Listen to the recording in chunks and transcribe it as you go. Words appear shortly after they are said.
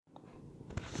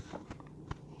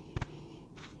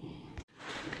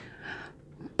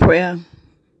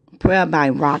Prayer by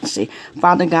Roxy.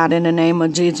 Father God, in the name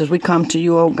of Jesus, we come to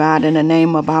you, oh God, in the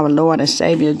name of our Lord and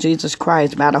Savior, Jesus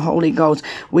Christ, by the Holy Ghost.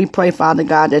 We pray, Father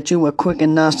God, that you will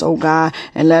quicken us, oh God,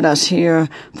 and let us hear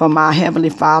from our Heavenly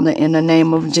Father in the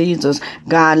name of Jesus.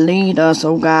 God, lead us,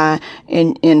 oh God,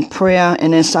 in prayer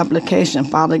and in supplication,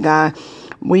 Father God.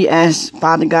 We ask,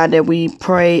 Father God, that we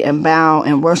pray and bow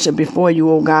and worship before you,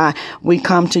 oh God. We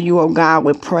come to you, oh God,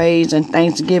 with praise and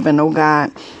thanksgiving, oh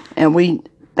God. And we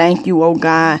thank you, oh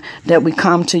God, that we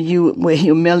come to you with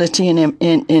humility and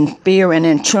in fear and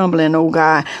in trembling, oh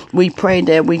God. We pray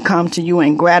that we come to you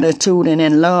in gratitude and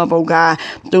in love, oh God,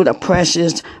 through the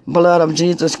precious blood of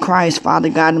Jesus Christ, Father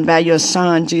God, and by your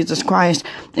Son, Jesus Christ,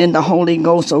 in the Holy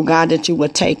Ghost, oh God, that you will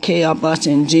take care of us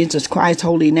in Jesus Christ's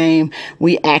holy name.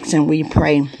 We ask and we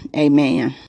pray. Amen.